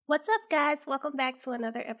What's up, guys? Welcome back to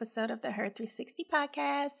another episode of the Her 360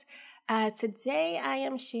 podcast. Today, I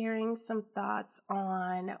am sharing some thoughts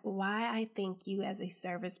on why I think you as a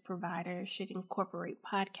service provider should incorporate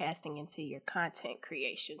podcasting into your content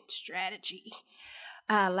creation strategy.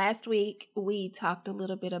 Last week, we talked a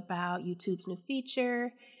little bit about YouTube's new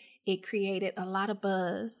feature. It created a lot of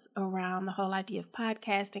buzz around the whole idea of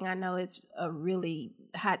podcasting. I know it's a really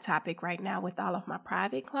hot topic right now with all of my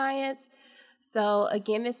private clients. So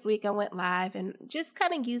again, this week I went live and just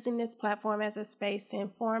kind of using this platform as a space to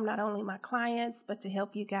inform not only my clients, but to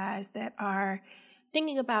help you guys that are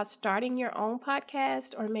thinking about starting your own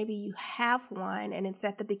podcast, or maybe you have one and it's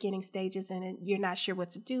at the beginning stages and you're not sure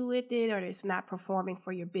what to do with it, or it's not performing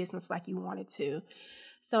for your business like you want it to.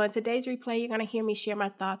 So in today's replay, you're going to hear me share my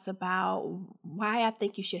thoughts about why I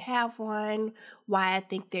think you should have one, why I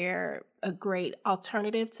think they're a great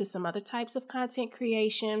alternative to some other types of content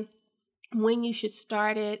creation, when you should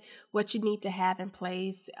start it, what you need to have in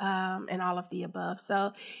place, and all of the above.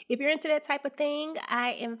 So if you're into that type of thing,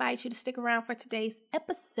 I invite you to stick around for today's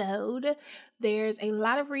episode. There's a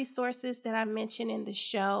lot of resources that I mentioned in the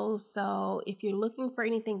show. So if you're looking for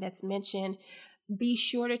anything that's mentioned, be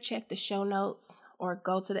sure to check the show notes or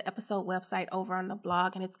go to the episode website over on the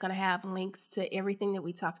blog, and it's going to have links to everything that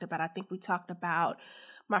we talked about. I think we talked about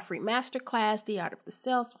my free masterclass, The Art of the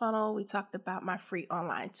Sales Funnel. We talked about my free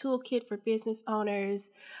online toolkit for business owners.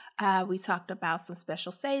 We talked about some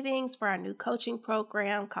special savings for our new coaching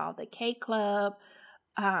program called the K Club.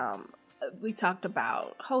 We talked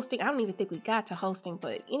about hosting. I don't even think we got to hosting,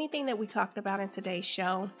 but anything that we talked about in today's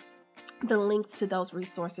show, the links to those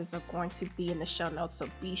resources are going to be in the show notes, so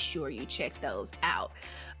be sure you check those out.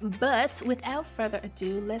 But without further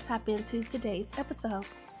ado, let's hop into today's episode.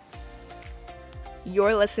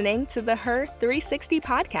 You're listening to the Her 360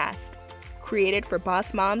 podcast, created for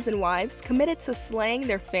boss moms and wives committed to slaying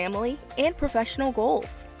their family and professional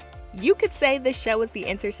goals. You could say this show is the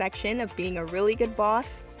intersection of being a really good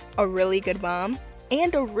boss, a really good mom,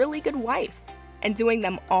 and a really good wife, and doing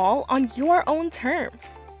them all on your own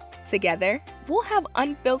terms. Together, we'll have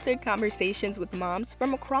unfiltered conversations with moms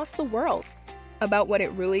from across the world about what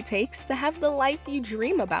it really takes to have the life you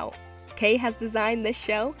dream about. Kay has designed this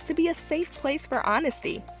show to be a safe place for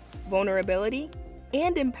honesty, vulnerability,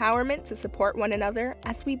 and empowerment to support one another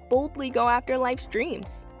as we boldly go after life's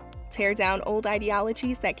dreams, tear down old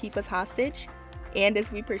ideologies that keep us hostage, and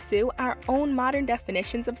as we pursue our own modern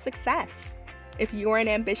definitions of success. If you're an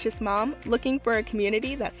ambitious mom looking for a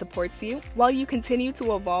community that supports you while you continue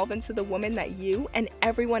to evolve into the woman that you and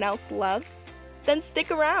everyone else loves, then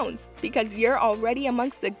stick around because you're already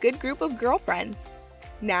amongst a good group of girlfriends.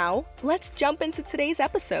 Now, let's jump into today's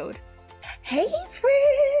episode. Hey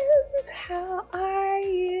friends, how are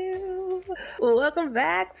you? Welcome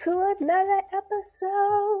back to another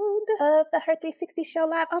episode of the Her 360 Show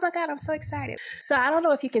Live. Oh my God, I'm so excited. So I don't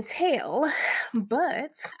know if you can tell,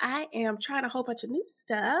 but I am trying a whole bunch of new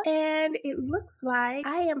stuff, and it looks like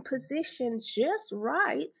I am positioned just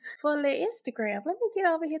right for the Instagram. Let me get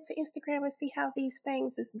over here to Instagram and see how these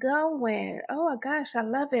things is going. Oh my gosh, I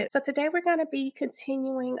love it. So today we're going to be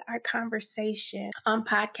continuing our conversation on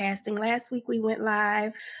podcasting. Last week we went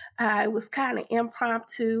live. It was kind of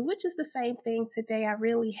impromptu, which is the same thing today. I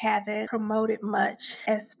really haven't promoted much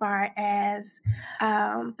as far as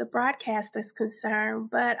the broadcast is concerned,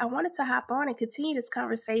 but I wanted to hop on and continue this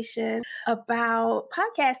conversation about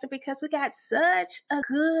podcasting because we got such a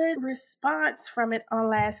good response from it on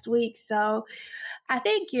last week. So I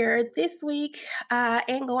figured this week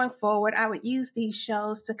and going forward, I would use these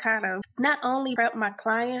shows to kind of not only prep my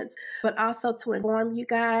clients, but also to inform you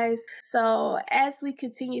guys. So as we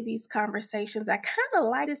continue these conversations, I kind of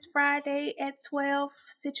like this Friday at 12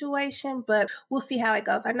 situation, but we'll see how it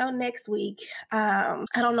goes. I know next week, I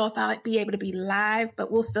don't know if I'll be able to be live,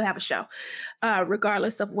 but we'll still have a show,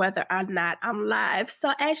 regardless of whether or not I'm live.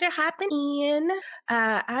 So as you're hopping in,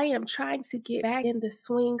 I am trying to get back in the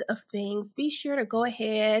swing of things. Be sure to go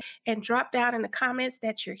ahead and drop down in the comments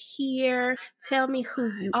that you're here. Tell me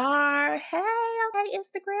who you are. Hey, okay,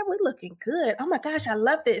 Instagram, we're looking good. Oh my gosh, I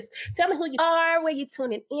love this. Tell me who you are, where you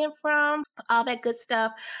tuning in from, all that good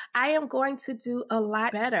stuff. I am going to do a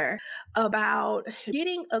lot better about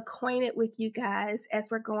getting acquainted with you guys as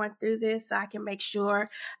we're going through this, so I can make sure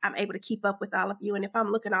I'm able to keep up with all of you. And if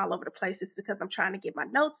I'm looking all over the place, it's because I'm trying to get my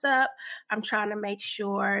notes up. I'm trying to make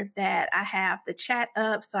sure that I have the chat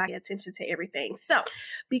up so I pay attention to everything. So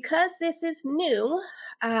because this is new,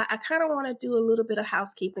 I kind of want to do a little bit of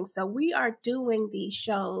housekeeping. So we are doing doing these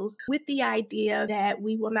shows with the idea that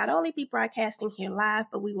we will not only be broadcasting here live,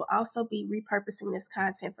 but we will also be repurposing this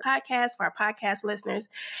content for podcasts, for our podcast listeners,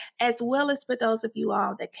 as well as for those of you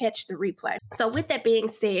all that catch the replay. So with that being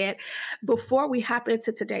said, before we hop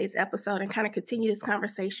into today's episode and kind of continue this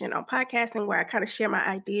conversation on podcasting, where I kind of share my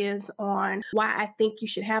ideas on why I think you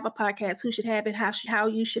should have a podcast, who should have it, how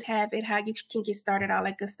you should have it, how you can get started, all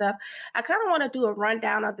that good stuff, I kind of want to do a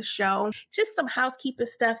rundown of the show, just some housekeeping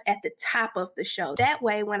stuff at the top of the show. That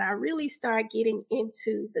way, when I really start getting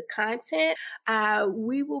into the content,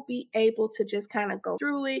 we will be able to just kind of go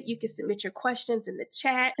through it. You can submit your questions in the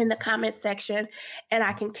chat, in the comment section, and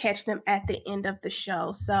I can catch them at the end of the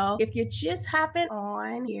show. So if you're just hopping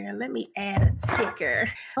on here, let me add a ticker.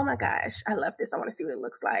 Oh my gosh, I love this. I want to see what it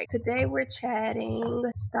looks like. Today we're chatting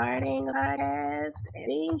starting a podcast and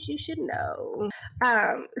things you should know.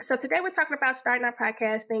 So today we're talking about starting our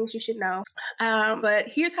podcast, things you should know. But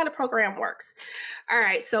here's how the program works. All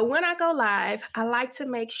right, so when I go live, I like to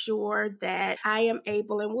make sure that I am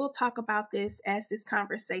able, and we'll talk about this as this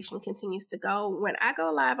conversation continues to go. When I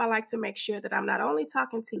go live, I like to make sure that I'm not only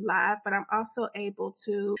talking to you live, but I'm also able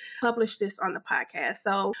to publish this on the podcast.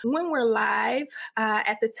 So when we're live,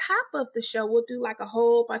 at the top of the show, we'll do like a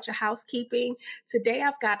whole bunch of housekeeping. Today,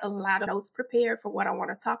 I've got a lot of notes prepared for what I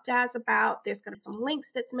want to talk to you guys about. There's going to be some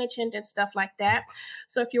links that's mentioned and stuff like that.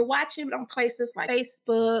 So if you're watching on places like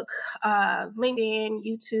Facebook, LinkedIn,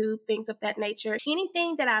 YouTube, things of that nature,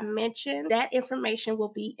 anything that I mention, that information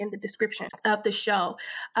will be in the description of the show.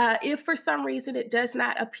 If for some reason it does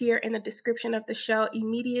not appear in the description of the show,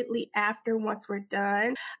 immediately after, once we're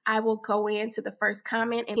done, I will go into the first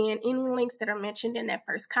comment and then any links that are mentioned in that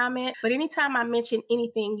first comment. But anytime I mention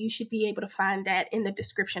anything, you should be able to find that in the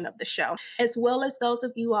description of the show, as well as those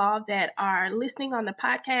of you all that are listening on the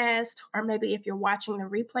podcast, or maybe if you're watching the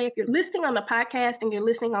replay, if you're listening on the podcast and you're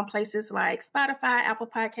listening on places like Spotify, Apple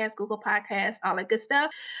Podcasts, Google Podcasts, all that good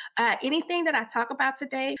stuff, anything that I talk about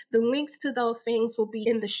today, the links to those things will be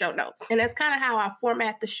in the show notes. And that's kind of how I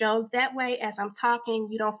format the show. That way, as I'm talking,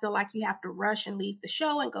 you don't feel like you have to rush and leave the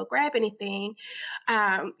show and go grab anything.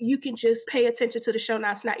 You can just pay attention to the show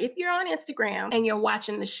notes. Now, if you're on Instagram and you're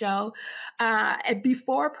watching the show,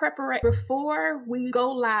 before we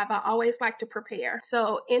go live, I always like to prepare.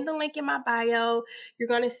 So in the link in my bio, you're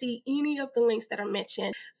going to see any of the links that are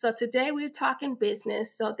mentioned. So today we're talking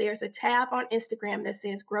business. So there's a tab on Instagram that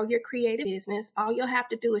says Grow Your Creative Business. All you'll have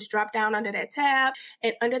to do is drop down under that tab,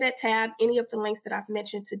 and under that tab, any of the links that I've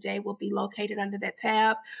mentioned today will be located under that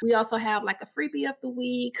tab. We also have like a freebie of the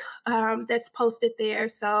week that's posted there.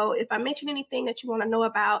 So if I mention anything that you want to know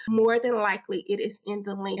about, more than likely it is in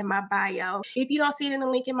the link in my bio. If you don't see it in the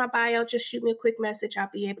link in my bio, just shoot me a quick message. I'll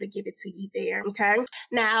be able to give it to you there. Okay.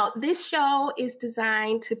 Now, this show is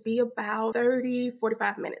designed to be about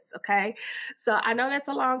 45 minutes. Okay. So I know that's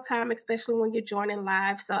a long time, especially when you're joining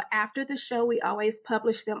live. So after the show, we always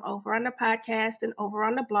publish them over on the podcast and over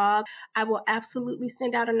on the blog. I will absolutely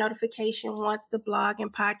send out a notification once the blog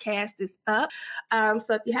and podcast is up.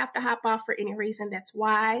 So if you have to hop off for any reason, that's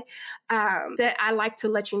why. That I like to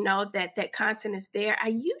let you know that that content is there. I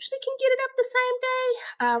usually can get it up the same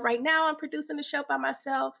day. Right now, I'm producing the show by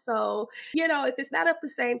myself. So, if it's not up the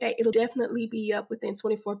same day, it'll definitely be up within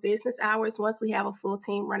 24 business hours. Once we have a full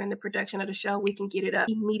team running the production of the show, we can get it up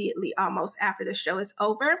immediately, almost after the show is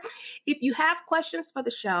over. If you have questions for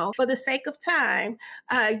the show, for the sake of time,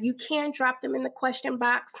 you can drop them in the question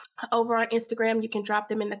box over on Instagram. You can drop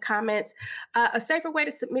them in the comments. A safer way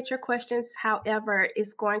to submit your questions, however,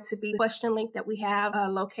 is going to be the question link that we have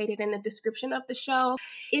located in the description of the show.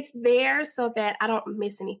 It's there so that I don't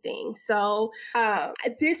miss anything. So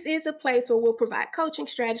this is a place where we'll provide coaching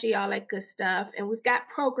strategy, all that good stuff. And we've got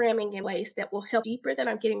programming in place that will help deeper than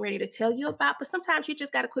I'm getting ready to tell you about. But sometimes you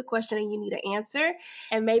just got a quick question and you need an answer.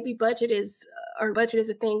 And maybe budget is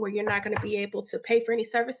a thing where you're not going to be able to pay for any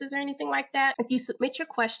services or anything like that. If you submit your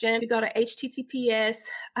question, you go to https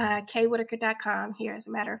kwhitaker.com. Here, as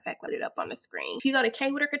a matter of fact, let it up on the screen. If you go to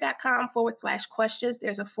kwhitaker.com/questions,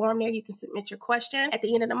 there's a form there. You can submit your question. At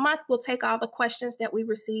the end of the month, we'll take all the questions that we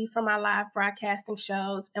receive from our live broadcasting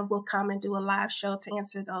shows, and we'll come and do a live show to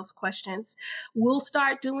answer those questions. We'll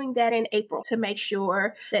start doing that in April to make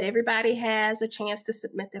sure that everybody has a chance to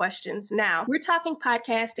submit the questions. Now, we're talking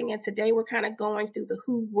podcasting, and today we're kind of going through the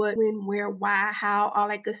who, what, when, where, why, how, all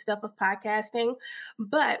that good stuff of podcasting.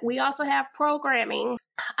 But we also have programming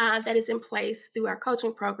that is in place through our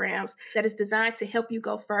coaching programs that is designed to help you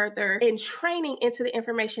go further in training into the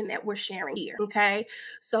information that we're sharing here, okay?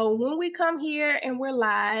 So when we come here and we're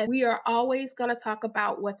live, we are always going to talk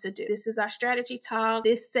about what to do. This is our strategy talk.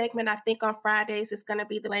 This segment, I think on Fridays, is going to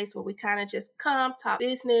be the place where we kind of just come, talk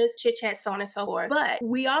business, chit chat, so on and so forth. But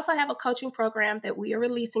we also have a coaching program that we are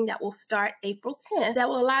releasing that will start April 10th that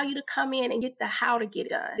will allow you to come in and get the how to get it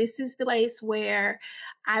done. This is the place where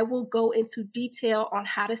I will go into detail on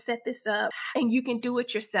how to set this up, and you can do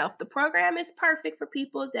it yourself. The program is perfect for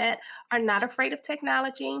people that are not afraid of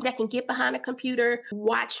technology, that can get behind a computer,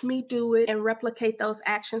 watch me do it, and replicate those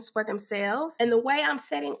actions for themselves. And the way I'm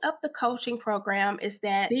setting up the coaching program is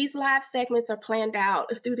that these live segments are planned out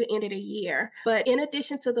through the end of the year. But in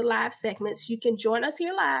addition to the live segments, you can join us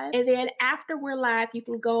here live, and then after we're live, you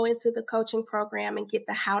can go into the coaching program and get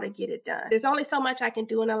the how to get it done. There's only so much I can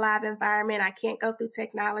do in a live environment. I can't go through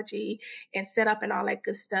technology and set up and all that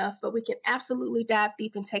good stuff, but we can absolutely dive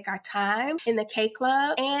deep and take our time in the K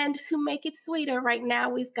Club. And to make it sweeter, right now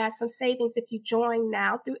we've got some savings. If you join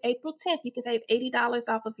now through April 10th, you can save $80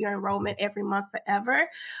 off of your enrollment every month forever.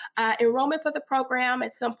 Enrollment for the program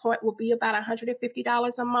at some point will be about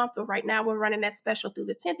 $150 a month, but right now we're running that special through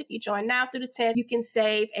the 10th. If you join now through the 10th, you can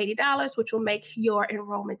save $80, which will make your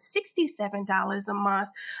enrollment $67 a month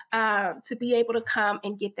to be able to come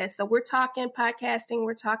and get that. So we're talking podcasting,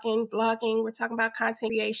 we're talking blogging, we're talking about content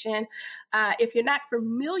creation. If you're not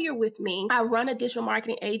familiar with me, I run a digital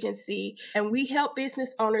marketing agency, and we help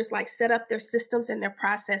business owners like set up their systems and their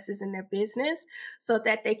processes in their business so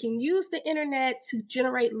that they can use the internet to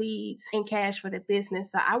generate leads and cash for their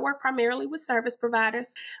business. So I work primarily with service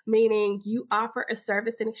providers, meaning you offer a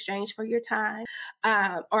service in exchange for your time,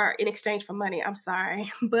 or in exchange for money, I'm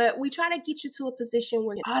sorry. But we try to get you to a position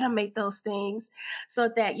where you automate those things so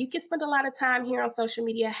that you can spend a lot of time here on social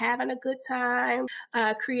media having a good time,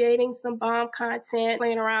 creating some bomb content,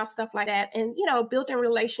 playing around, stuff like that, and building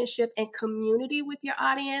relationship and community with your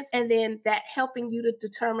audience, and then that helping you to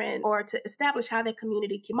determine or to establish how that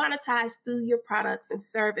community can monetize through your products and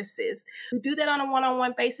services. We do that on a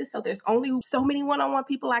one-on-one basis, so there's only so many one-on-one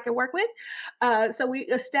people I can work with. So we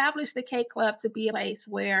established the K Club to be a place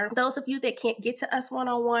where those of you that can't get to us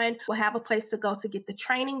one-on-one will have a place to go to get the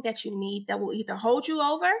training that you need that will either hold you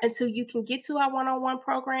over until you can get to our one-on-one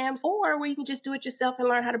programs, or where you can just do it yourself and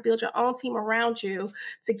learn how to build your own team around you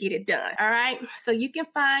to get it done. All right. So you can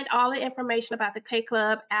find all the information about the K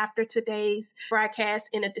Club after today's broadcast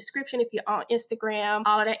in a description. If you're on Instagram,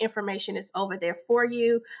 all of that information is over there for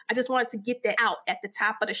you. I just wanted to get that out at the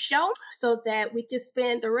top of the show so that we can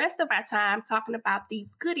spend the rest of our time talking about these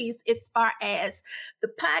goodies as far as the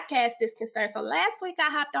podcast is concerned. So last week I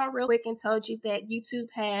hopped on real quick and told you that YouTube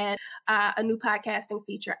had a new podcasting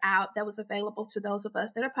feature out that was available to those of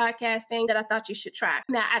us that are podcasting that I thought you should try.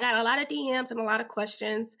 Now, I got a lot of DMs and a lot of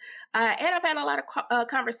questions, and I've had a lot of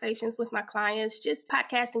conversations with my clients. Just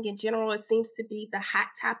podcasting in general, it seems to be the hot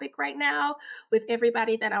topic right now with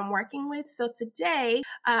everybody that I'm working with. So today,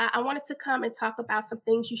 I wanted to come and talk about some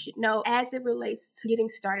things you should know as it relates to getting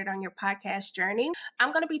started on your podcast journey.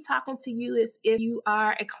 I'm going to be talking to you as if you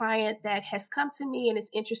are a client that has come to me and is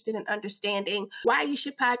interested in understanding why you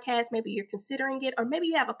should podcast. Maybe you're considering it, or maybe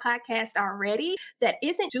you have a podcast already that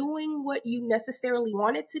isn't doing what you necessarily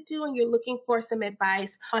wanted to do, and you're looking for some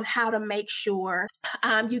advice on how to make sure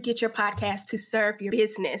you get your podcast to serve your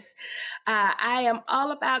business. I am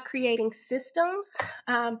all about creating systems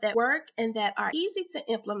that work and that are easy to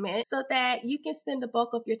implement so that you can spend the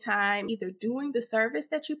bulk of your time either doing the service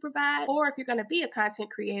that you provide, or if you're going to be a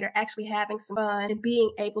content creator, actually having some fun and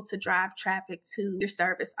being able to drive traffic to your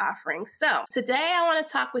service offerings. So today I want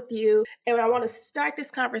to talk with you, and I want to start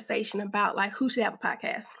this conversation about like who should have a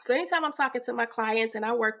podcast. So anytime I'm talking to my clients, and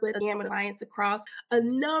I work with clients across a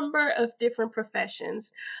number of different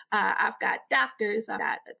professions. I've got doctors, I've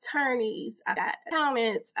got attorneys, I've got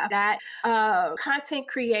accountants, I've got content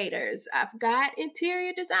creators, I've got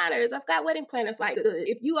interior designers, I've got wedding planners. Like,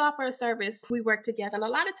 if you offer a service, we work together. And a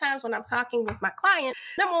lot of times when I'm talking with my clients,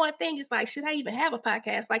 number one thing is like, should I even have a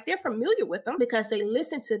podcast? Like, they're familiar with them because they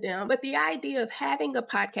listen to them. But the idea of having a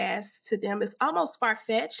podcast to them is almost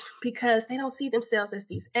far-fetched because they don't see themselves as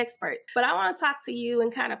these experts. But I want to talk to you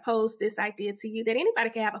and kind of pose this idea to you that anybody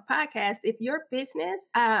can have a podcast. If your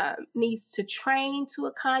business needs to train to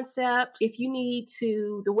a concept, if you need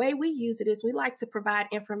to, the way we use it is we like to provide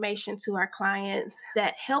information to our clients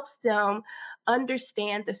that helps them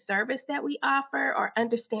understand the service that we offer or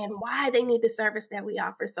understand why they need the service that we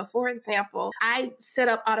offer. So for example, I set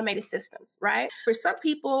up automated systems, right? For some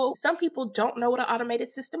people don't know what an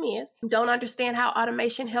automated system is, don't understand how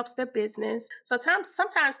automation helps their business. So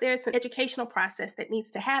sometimes there's some educational educational process that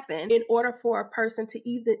needs to happen in order for a person to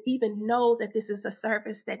even know that this is a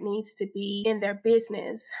service that needs to be in their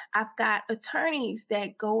business. I've got attorneys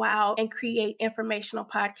that go out and create informational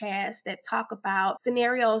podcasts that talk about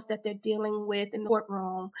scenarios that they're dealing with in the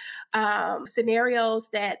courtroom, scenarios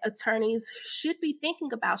that attorneys should be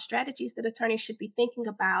thinking about, strategies that attorneys should be thinking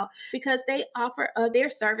about, because they offer their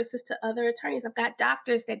services to other attorneys. I've got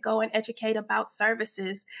doctors that go and educate about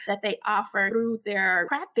services that they offer through their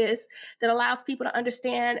practice that allows people to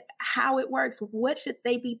understand how it works. What should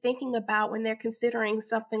they be thinking about when they're considering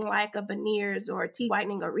something like a veneers or teeth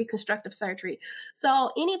whitening or reconstructive surgery?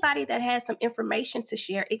 So anybody that has some information to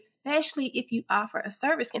share, especially if you offer a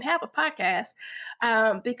service, can have a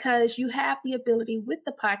podcast, because you have the ability with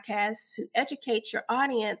the podcast to educate your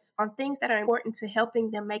audience on things that are important to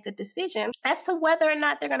helping them make a decision as to whether or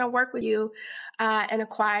not they're going to work with you and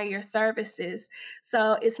acquire your services.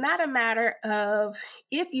 So it's not a matter of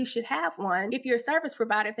if you should have one. If you're a service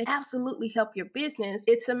provider, they absolutely help your business.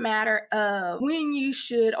 It's a matter of when you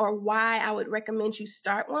should or why I would recommend you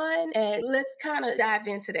start one. And let's kind of dive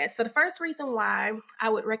into that. So the first reason why I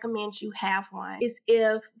would recommend you have one is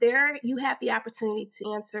if you have the opportunity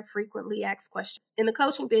to answer frequently asked questions. In the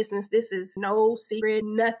coaching business, this is no secret,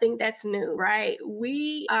 nothing that's new, right?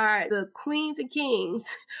 We are the queens and kings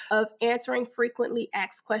of answering frequently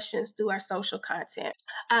asked questions through our social content.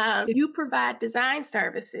 You provide design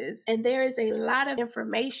services, and there is a lot of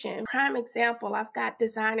information. Prime example, I've got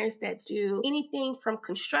designers that do anything from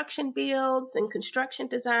construction builds and construction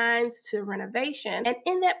designs to renovation. And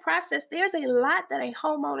in that process, there's a lot that a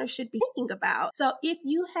homeowner should be thinking about. So if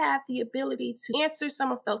you have the ability to answer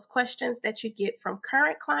some of those questions that you get from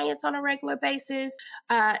current clients on a regular basis,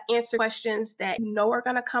 answer questions that you know are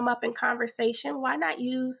going to come up in conversation, why not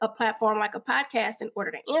use a platform like a podcast in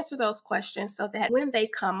order to answer those questions so that when they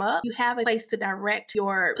come up, you have a place to direct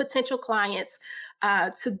your potential clients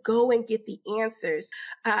to go and get the answers.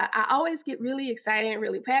 I always get really excited and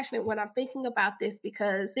really passionate when I'm thinking about this,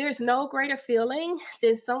 because there's no greater feeling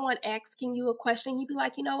than someone asking you a question. You'd be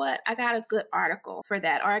like, you know what? I got a good article for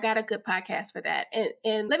that, or I got a good podcast for that.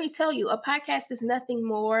 And let me tell you, a podcast is nothing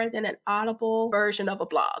more than an audible version of a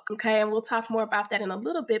blog. Okay. And we'll talk more about that in a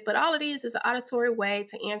little bit, but all it is an auditory way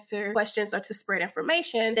to answer questions or to spread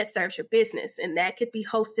information that serves your business. And that could be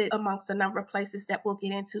hosted amongst a number of places that we'll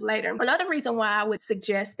get into later. Another reason why I would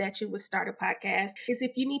suggest that you would start a podcast is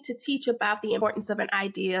if you need to teach about the importance of an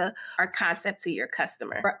idea or concept to your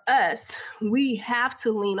customer. For us, we have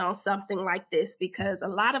to lean on something like this, because a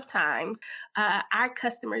lot of times our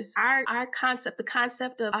customers, our concept, the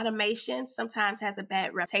concept of automation sometimes has a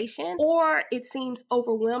bad reputation, or it seems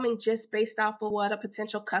overwhelming just based off of what a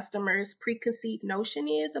potential customer's preconceived notion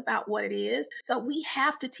is about what it is. So we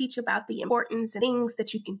have to teach about the importance and things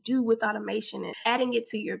that you can do with automation and adding it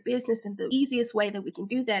to your business. And the easiest way that we can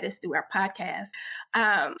do that is through our podcast.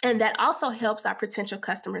 And that also helps our potential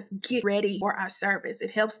customers get ready for our service.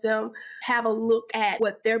 It helps them have a look at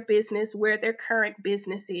what their business, where their current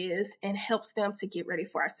business is, and helps them to get ready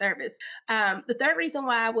for our service. The third reason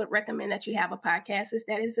why I would recommend that you have a podcast is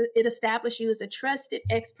that it establishes you as a trusted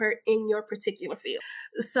expert in your particular field.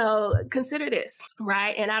 So consider this,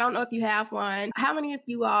 right? And I don't know if you have one. How many of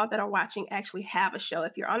you all that are watching actually have a show?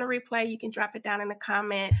 If you're on a replay, you can drop it down in the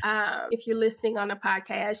comment. If you're listening on the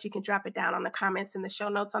podcast, you can drop it down on the comments in the show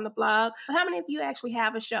notes on the blog. But how many of you actually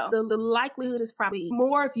have a show? The likelihood is probably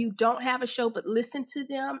more if you don't have a show, but listen to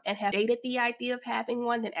them and have dated the idea of having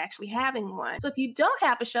one than actually having one. So if you don't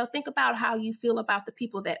have a show, think about how you feel about the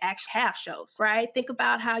people that actually have shows, right? Think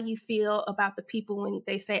about how you feel about the people when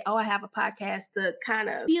they say, oh, I have a podcast. The kind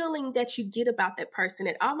of feeling that you get about that person,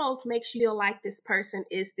 it almost makes you feel like this person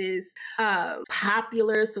is this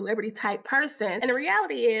popular celebrity type person. And the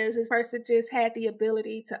reality is this person just had the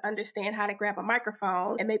ability to understand how to grab a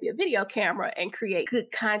microphone and maybe a video camera and create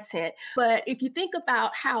good content. But if you think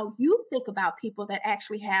about how you think about people that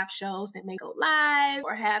actually have shows that may go live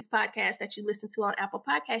or have podcasts that you listen to on Apple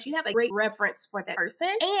Podcasts, you have a great reference for that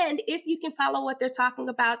person. And if you can follow what they're talking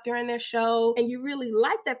about during their show and you really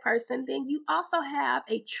like that person, then you also have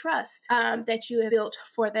a trust that you have built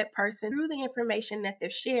for that person through the information that they're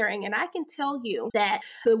sharing. And I can tell you that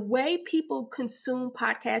the way people consume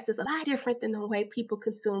podcasts is a lot different than the way people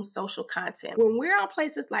consume social content. When we're on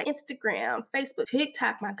places like Instagram, Facebook,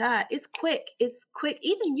 TikTok, my God, it's quick. It's quick.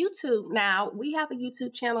 Even YouTube now, we have a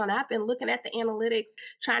YouTube channel and I've been looking at the analytics,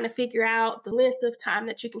 trying to figure out the length of time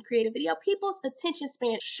that you can create a video. People's attention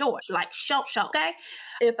span short, like short, okay?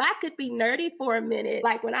 If I could be nerdy for a minute,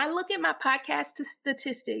 like when I look at my podcast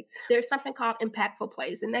statistics, there's something called impactful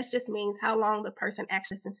plays, and that just means how long the person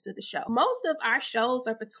actually listens to the show. Most of our shows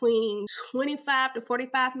are between 25 to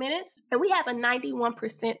 45 minutes, and we have a 91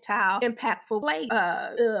 percentile impactful play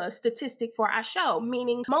statistic for our show,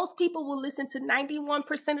 meaning most people will listen to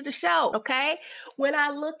 91% of the show, okay? When I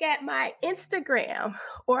look at my Instagram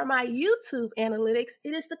or my YouTube analytics,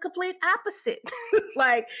 it is the complete opposite.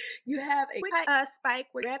 Like, you have a quick spike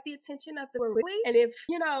where you have the attention of the quickly, and if,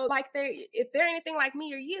 if they're anything like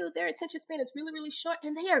me or you, their attention span is really, really short,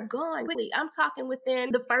 and they are gone quickly. I'm talking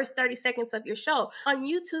within the first 30 seconds of your show. On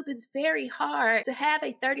YouTube, it's very hard to have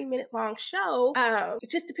a 30-minute long show,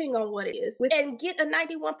 just depending on what it is, and get a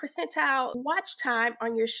 91 percentile watch time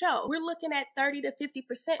on your show. We're looking at 30 to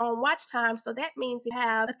 50% on watch time, so that means you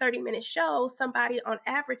have a 30-minute show, somebody on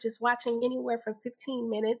average is watching anywhere from 15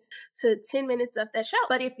 minutes to 10 minutes of that show.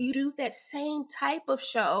 But if you do that same type of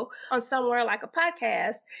show on somewhere like a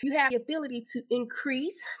podcast, you have the ability to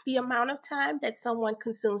increase the amount of time that someone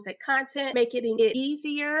consumes that content, making it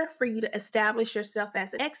easier for you to establish yourself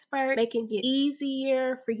as an expert, making it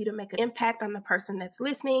easier for you to make an impact on the person that's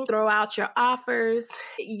listening, throw out your offers.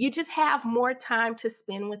 You just have more time to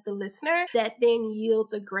spend with the listener that then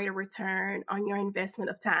yields a greater return on your investment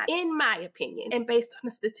of time, in my opinion, and based on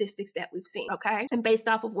the statistics that we've seen, okay? And based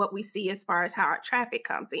off of what we see as far as how our traffic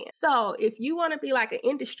comes in. So if you want to be like an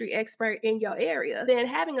industry expert in your area, then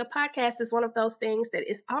having a podcast is one of those things that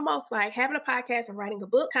is almost like having a podcast and writing a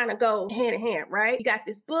book kind of go hand in hand, right? You got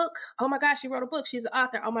this book. Oh my gosh, she wrote a book. She's an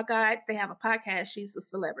author. Oh my God, they have a podcast. She's a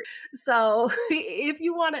celebrity. So if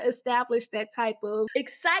you want to establish that type of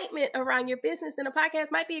excitement around your business, then a podcast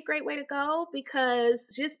might be a great way to go, because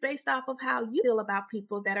just based off of how you feel about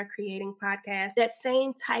people that are creating podcasts, that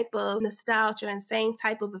same type of nostalgia and same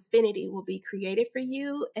type of affinity will be created for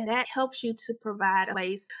you. And that helps you to provide a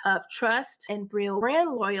place of trust and build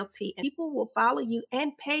brand loyalty. And people will follow you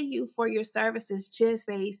and pay you for your services just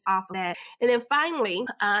based off of that. And then finally,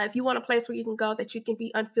 if you want a place where you can go that you can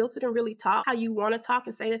be unfiltered and really talk how you want to talk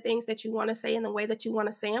and say the things that you want to say in the way that you want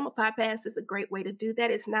to say them, a podcast is a great way to do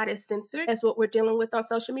that. It's not as censored as what we're dealing with on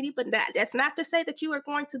social media, but that's not to say that you are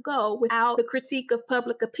going to go without the critique of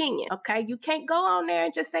public opinion, okay? You can't go on there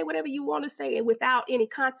and just say whatever you want to say without any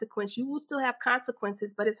consequence. You will still have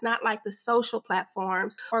consequences, but it's not like the social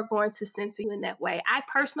platforms are going to censor you in that way. I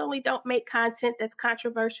personally don't make content that's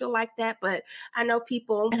controversial like that, but I know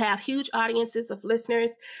people that have huge audiences of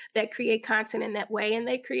listeners that create content in that way, and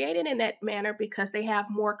they create it in that manner because they have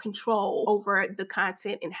more control over the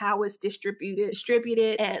content and how it's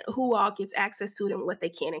distributed, and who all gets access to it and what they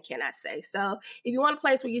can and cannot say. So if you want a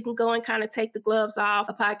place where you can go and kind of take the gloves off,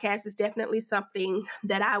 a podcast is definitely something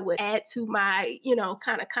that I would add to my,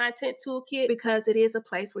 kind of content toolkit, because it is a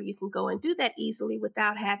place where you can go and do that easily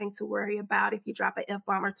without having to worry about, if you drop an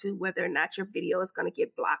F-bomb or two, whether or not your video is going to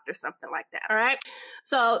get blocked or something like that. All right.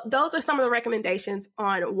 So those are some of the recommendations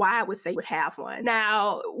on why I would say you would have one.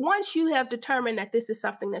 Now, once you have determined that this is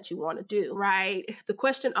something that you want to do, right, the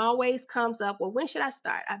question always comes up, well, when should I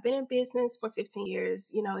start? I've been in business for 15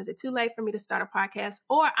 years. Is it too late for me to start a podcast?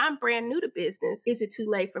 Or I'm brand new to business. Is it too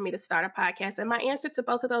late for me to start a podcast? And my answer to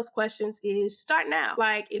both of those questions is start now.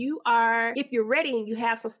 Like, if you're ready and you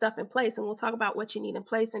have some stuff in place, and we'll talk about what you need in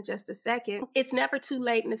place in just a second, it's never too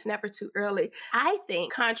late and it's never too early. I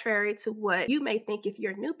think, contrary to what you may think if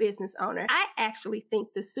you're a new business owner, I actually think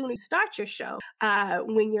the sooner you start your show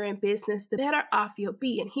when you're in business, the better off you'll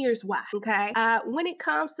be. And here's why, okay? When it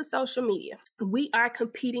comes to social media, we are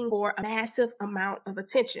competing for a massive amount of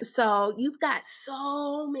attention. So you've got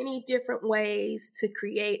so many different ways to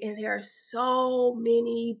create, and there are so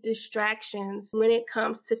many distractions when it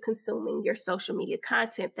comes to consuming your social media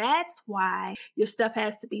content. That's why your stuff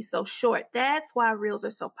has to be so short. That's why Reels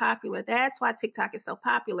are so popular. That's why TikTok is so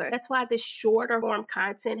popular. That's why this shorter form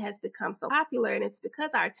content has become so popular. And it's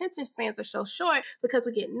because our attention spans are so short, because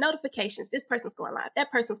we get notifications. This person's going live.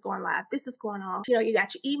 That person's going live. This is going on. You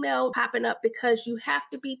got your email popping up because you have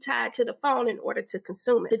to be tied to the phone in order to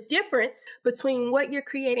consume it. The difference between what you're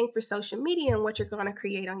creating for social media and what you're going to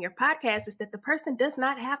create on your podcast is that the person does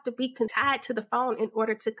not have to be tied to the phone in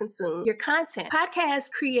order to consume your content.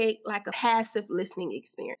 Podcasts create like a passive listening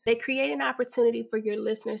experience. They create an opportunity for your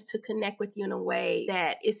listeners to connect with you in a way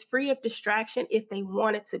that is free of distraction if they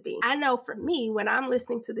want it to be. I know for me, when I'm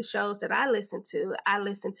listening to the shows that I listen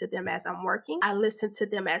to them as I'm working. I listen to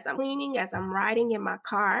them as I'm cleaning, as I'm riding in my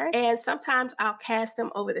car. And sometimes I'll cast them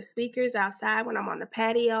over the speakers outside when I'm on the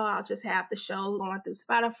patio. I'll just have the show going through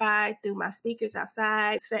Spotify, through my speakers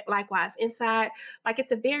outside, likewise inside. Like,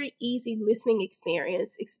 it's a very easy listening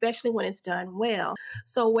experience, especially when it's done well.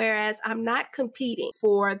 So whereas I'm not competing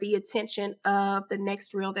for the attention of the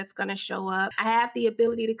next reel that's going to show up, I have the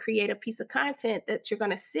ability to create a piece of content that you're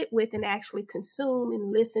going to sit with and actually consume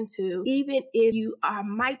and listen to, even if you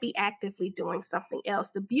might be actively doing something else.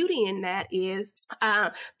 else. The beauty in that is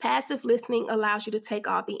passive listening allows you to take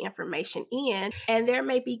all the information in, and there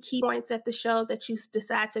may be key points at the show that you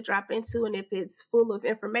decide to drop into, and if it's full of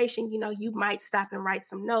information, you might stop and write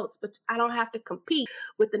some notes, but I don't have to compete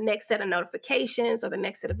with the next set of notifications or the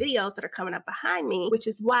next set of videos that are coming up behind me, which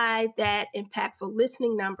is why that impactful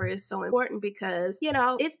listening number is so important, because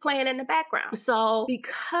it's playing in the background. So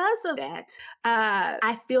because of that,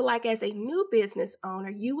 I feel like as a new business owner,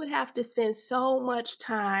 you would have to spend so much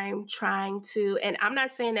time trying to, and I'm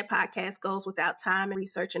not saying that podcast goes without time and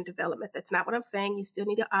research and development. That's not what I'm saying. You still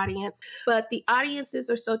need an audience, but the audiences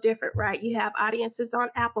are so different, right? You have audiences on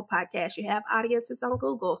Apple Podcasts, you have audiences on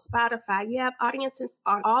Google, Spotify, you have audiences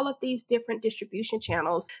on all of these different distribution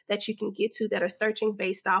channels that you can get to that are searching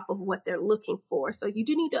based off of what they're looking for. So you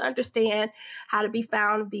do need to understand how to be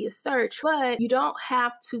found via search, but you don't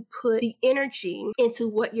have to put the energy into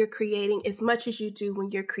what you're creating as much as you do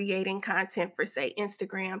when you're creating content for, say,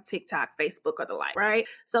 Instagram, TikTok, Facebook, or the like, right?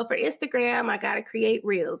 So for Instagram, I got to create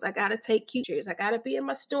reels. I got to take pictures. I got to be in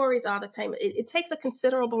my stories all the time. It takes a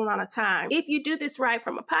considerable amount of time. If you do this right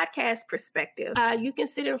from a podcast perspective, you can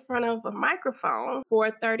sit in front of a microphone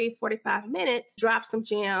for 30, 45 minutes, drop some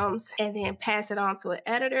gems, and then pass it on to an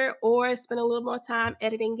editor, or spend a little more time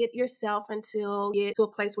editing it yourself until you get to a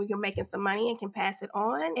place where you're making some money and can pass it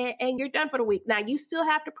on, and you're done for the week. Now, you still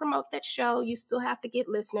have to promote that show. You still have to get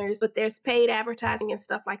listeners, but there's paid advertising and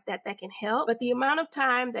stuff like that that can help. But the amount of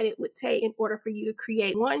time that it would take in order for you to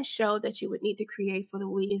create one show that you would need to create for the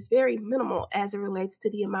week is very minimal as it relates to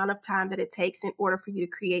the amount of time that it takes in order for you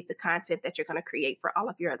to create the content that you're going to create for all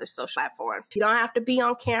of your other social platforms. You don't have to be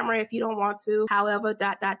on camera if you don't want to. However,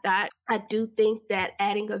 I do think that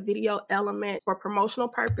adding a video element for promotional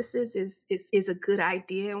purposes is a good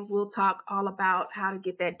idea. And we'll talk all about how to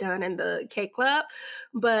get that done in the K Club.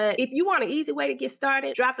 But if you want an easy way to get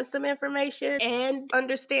started, dropping some information and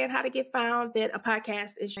understand how to get found, then a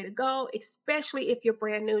podcast is the way to go, especially if you're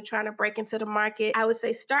brand new trying to break into the market. I would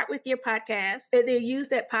say start with your podcast and then use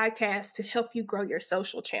that podcast to help you grow your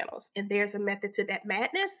social channels. And there's a method to that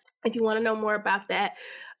madness. If you want to know more about that,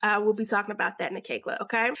 we'll be talking about that in the K Club,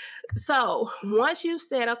 okay? So once you've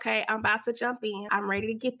said, okay, I'm about to jump in, I'm ready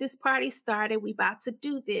to get this party started, we about to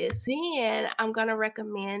do this, then I'm going to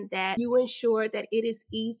recommend that you ensure that it is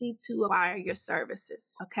easy to acquire your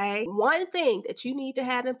services, okay? One thing that you need to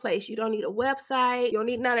have in place, you don't need a website, you don't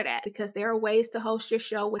need none of that, because there are ways to host your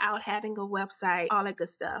show without having a website, all that good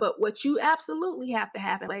stuff. But what you absolutely have to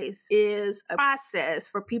have in place is a process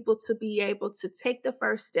for people to be able to take the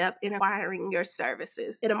first step in acquiring your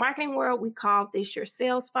services. In the marketing world, we call this your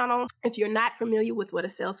sales funnel. If you're not familiar with what a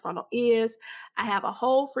sales funnel is, I have a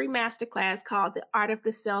whole free masterclass called The Art of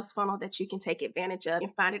the Sales Funnel that you can take advantage of. You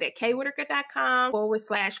can find it at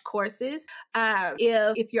kwhitaker.com/courses.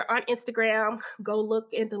 If you're on Instagram, go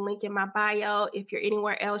look in the link in my bio. If you're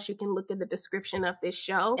anywhere else, you can look in the description of this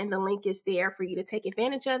show, and the link is there for you to take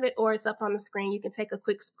advantage of it, or it's up on the screen. You can take a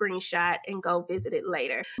quick screenshot and go visit it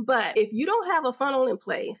later. But if you don't have a funnel in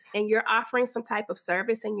place and you're offering some type of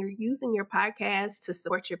service and you're using your podcast to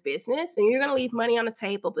support your business, then you're going to leave money on the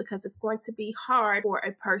table, because it's going to be hard for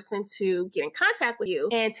a person to get in contact with you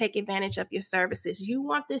and take advantage of your services. You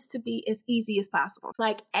want this to be as easy as possible,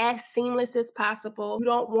 like as seamless as possible. You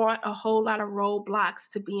don't want a whole lot of roadblocks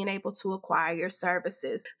to being able to acquire your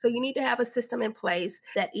services. So you need to have a system in place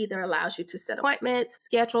that either allows you to set appointments,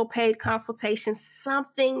 schedule paid consultations.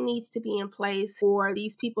 Something needs to be in place for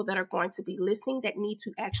these people that are going to be listening, that need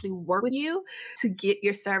to actually work with you to get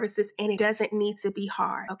your services, and it doesn't need to be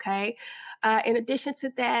hard, okay? In addition to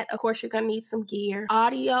that, of course, you're going to need some gear.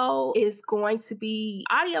 Audio is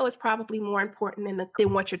probably more important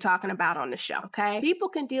than what you're talking about on the show, okay? People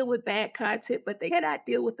can deal with bad content, but they cannot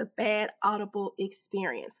deal with a bad audible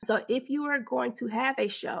experience. So if you are going to have a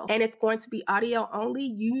show and it's going to be audio only,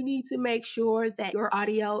 you need to make sure that your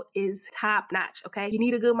audio is top notch, okay? You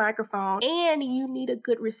need a good microphone and you need a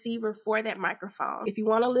good receiver for that microphone. If you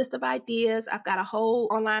want a list of ideas, I've got a whole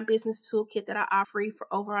online business toolkit that I offer free for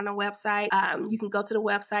over on the website. You can go to the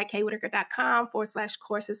website,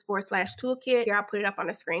 kwhitaker.com/courses/toolkit. Here, I'll put it up on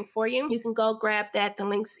the screen for you. You can go grab that. The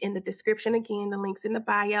link's in the description. Again, the link's in the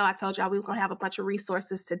bio. I told y'all we were going to have a bunch of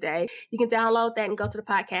resources today. You can download that and go to the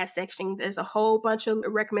podcast section. There's a whole bunch of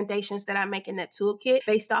recommendations that I make in that toolkit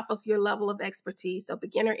based off of your level of expertise. So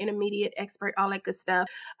beginner, intermediate, expert, all that good stuff.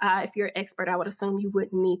 If you're an expert, I would assume you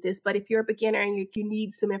wouldn't need this. But if you're a beginner and you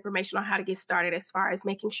need some information on how to get started as far as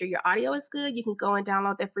making sure your audio is good, you can go and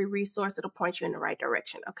download that free resource. It'll point you in the right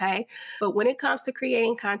direction, okay? But when it comes to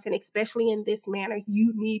creating content, especially in this manner,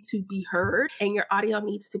 you need to be heard and your audio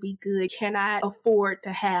needs to be good. You cannot afford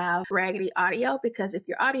to have raggedy audio, because if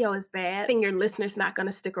your audio is bad, bad, then your listener's not going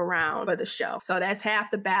to stick around for the show. So that's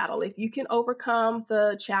half the battle. If you can overcome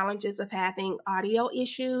the challenges of having audio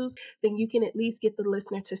issues, then you can at least get the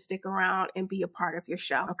listener to stick around and be a part of your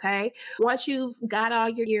show, okay? Once you've got all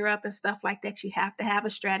your gear up and stuff like that, you have to have a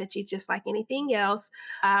strategy just like anything else.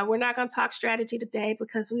 We're not going to talk strategy today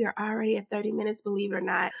because we are already at 30 minutes, believe it or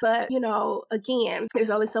not. But, again, there's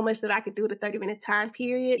only so much that I could do in a 30-minute time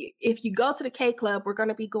period. If you go to the K Club, we're going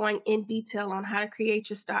to be going in detail on how to create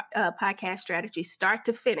your podcast strategy, start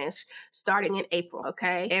to finish, starting in April,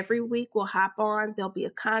 okay? Every week we'll hop on. There'll be a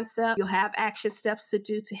concept. You'll have action steps to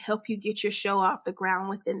do to help you get your show off the ground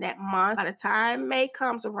within that month. By the time May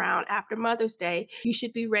comes around after Mother's Day, you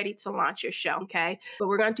should be ready to launch your show, okay? But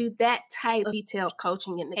we're going to do that type of detailed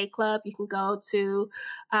coaching in the K Club. You can go to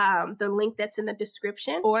the link that's in the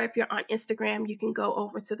description, or if you're on Instagram, you can go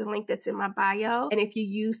over to the link that's in my bio. And if you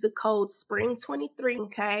use the code SPRING23,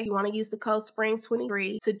 okay, you want to use the code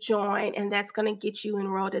SPRING23 to join, and that's going to get you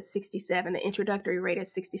enrolled at $67, the introductory rate at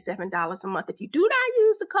 $67 a month. If you do not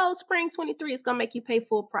use the code SPRING23, it's going to make you pay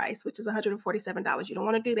full price, which is $147. You don't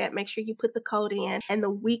want to do that. Make sure you put the code in. And the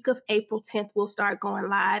week of April 10th, we'll start going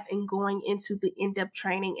live and going into the in-depth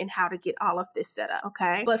training and how to get all of this set up,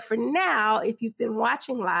 okay? But for now, if you've been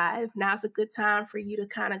watching live, now's a good time for you to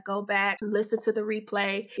kind of go back, listen to the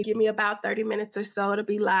replay. Give me about 30 minutes or so to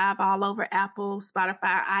be live all over Apple,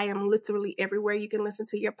 Spotify. I am literally everywhere you can listen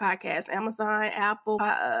to your podcast. Amazon, Apple,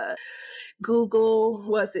 Google,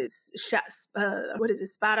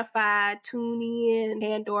 Spotify, TuneIn,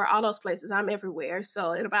 Pandora, all those places. I'm everywhere.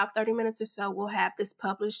 So in about 30 minutes or so, we'll have this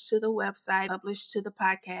published to the website, published to the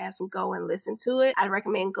podcast, and go and listen to it. I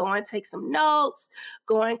recommend go and take some notes,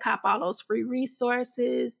 go and cop all those free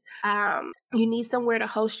resources. You need somewhere to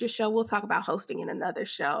host your show. We'll talk about hosting in another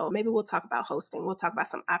show. Maybe we'll talk about hosting. We'll talk about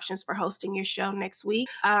some options for hosting your show next week.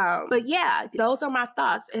 But yeah, those are my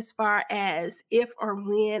thoughts as far as if or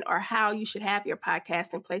when or how you should have your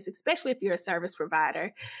podcast in place, especially if you're a service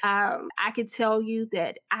provider. I could tell you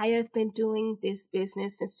that I have been doing this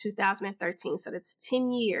business since 2013. So that's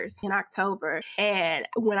 10 years in October. And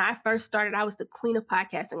when I first started, I was the queen of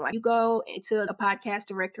podcasting. Like, you go into a podcast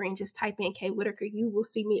directory and just type in Kay Whitaker, you will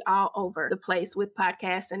see me all over the place with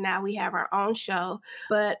podcasts. And now we have our own show.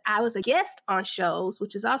 But I was a guest on shows,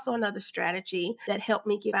 which is also another strategy that helped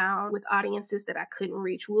me get found with audiences that I couldn't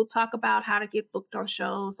reach. We'll talk about how to get booked on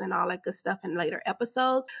shows and all that good stuff in later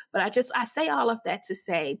episodes. But I say all of that to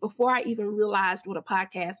say, before I even realized what a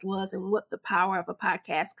podcast was and what the power of a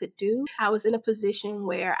podcast could do, I was in a position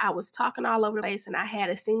where I was talking all over the place, and I had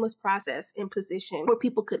a seamless process in position where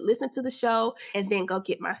people could listen to the show and then go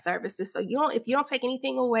get my services. So if you don't take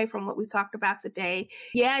anything away from what we talked about today,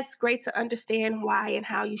 yeah, it's great to understand why and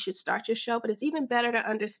how you should start your show, but it's even better to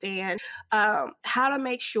understand how to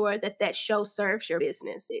make sure that show serves your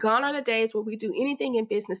business. Gone are the days where we do anything in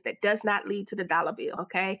business that does not lead to the dollar bill,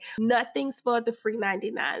 okay? Nothing's for the free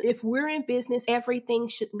 99. If we're in business, everything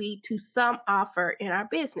should lead to some offer in our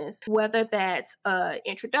business, whether that's an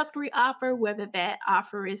introductory offer, whether that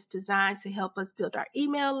offer is designed to help us build our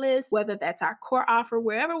email list, whether that's our core offer,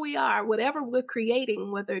 wherever we are, whatever we're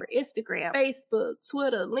creating, whether Instagram, Facebook,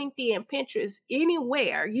 Twitter, LinkedIn, Pinterest,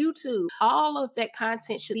 anywhere, YouTube, all of that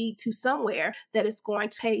content should lead to somewhere that is going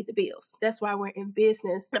to pay the bills. That's why we're in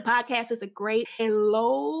business. The podcast is a great and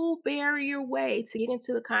low barrier way to get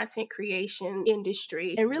into the content creation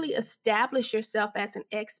industry and really establish yourself as an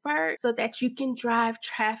expert so that you can drive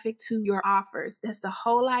traffic to your offers. That's the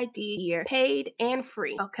whole idea here, paid and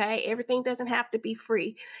free, okay? Everything doesn't have to be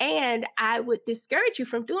free. And I would discourage you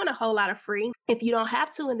from doing a whole lot of free if you don't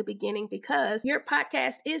have to in the beginning, because your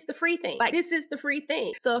podcast is the free thing. Like, this is the free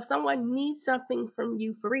thing. So if someone needs something from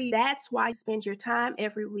you for free, that's why you spend your time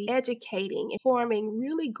every week educating, informing,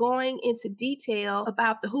 really going into detail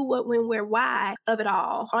about the who, what, when, where, why of it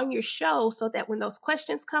all on your show, so that when those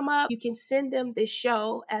questions come up, you can send them this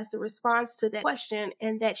show as the response to that question.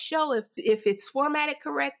 And that show, if it's formatted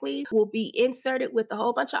correctly, will be inserted with a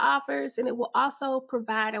whole bunch of offers, and it will also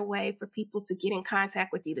provide a way for people to get in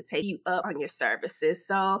contact with you to take you up on your services.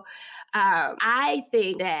 So I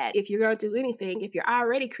think that if you're going to do anything, if you're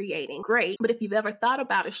already creating, great. But if you've ever thought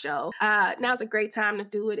about a show, now's a great time to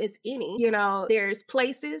do it as any. There's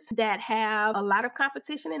places that have a lot of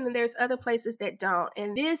competition, and then there's other places that don't.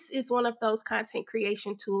 And this is one of those content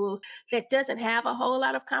creation tools that doesn't have a whole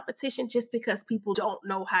lot of competition, just because people don't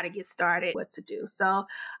know how to get started, what to do. So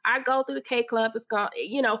our goal through the K Club is going,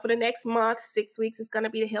 for the next month, 6 weeks, is going to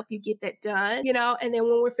be to help you get that done, and then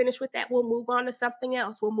when we're finished with that, we'll move on to something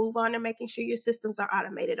else. We'll move on to making sure your systems are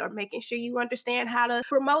automated, or making sure you understand how to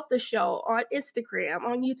promote the show on Instagram,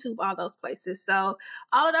 on YouTube, all those places. So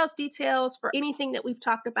all of those details for anything that that we've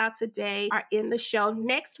talked about today are in the show.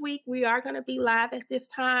 Next week, we are going to be live at this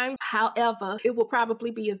time. However, it will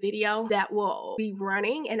probably be a video that will be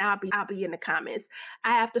running, and I'll be in the comments.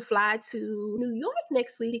 I have to fly to New York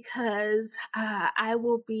next week because I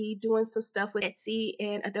will be doing some stuff with Etsy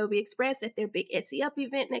and Adobe Express at their big Etsy Up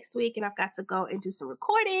event next week, and I've got to go and do some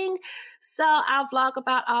recording. So I'll vlog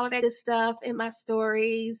about all of that good stuff in my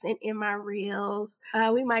stories and in my reels.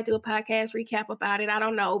 We might do a podcast recap about it. I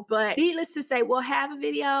don't know. But needless to say, we'll have a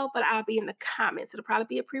video, but I'll be in the comments. It'll probably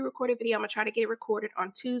be a pre-recorded video. I'm going to try to get it recorded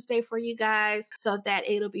on Tuesday for you guys so that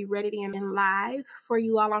it'll be ready and live for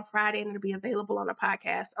you all on Friday, and it'll be available on the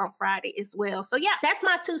podcast on Friday as well. So yeah, that's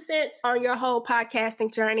my 2 cents on your whole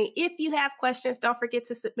podcasting journey. If you have questions, don't forget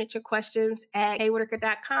to submit your questions at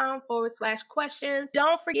kaywhitaker.com/questions.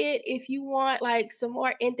 Don't forget, if you want like some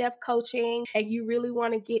more in-depth coaching and you really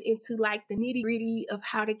want to get into like the nitty-gritty of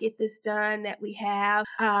how to get this done, that we have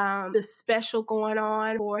the special going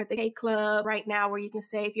on for the K Club right now where you can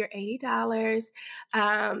save your $80.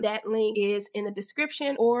 That link is in the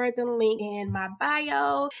description or the link in my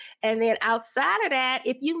bio. And then outside of that,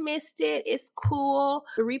 if you missed it, it's cool.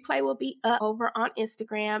 The replay will be up over on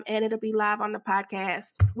Instagram and it'll be live on the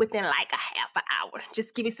podcast within like a half an hour.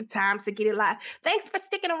 Just give me some time to get it live. Thanks for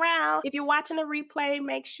sticking around. If you're watching a replay,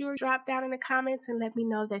 make sure you drop down in the comments and let me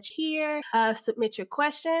know that you're here. Submit your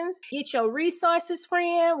questions. Get your resources,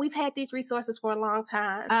 friend. We've had these resources for a long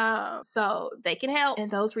time. So they can help.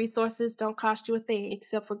 And those resources don't cost you a thing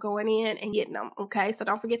except for going in and getting them. Okay. So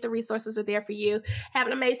don't forget the resources are there for you. Have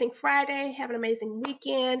an amazing Friday. Have an amazing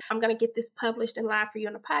weekend. I'm going to get this published and live for you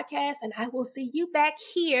on the podcast. And I will see you back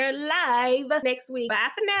here live next week. Bye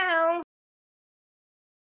for now.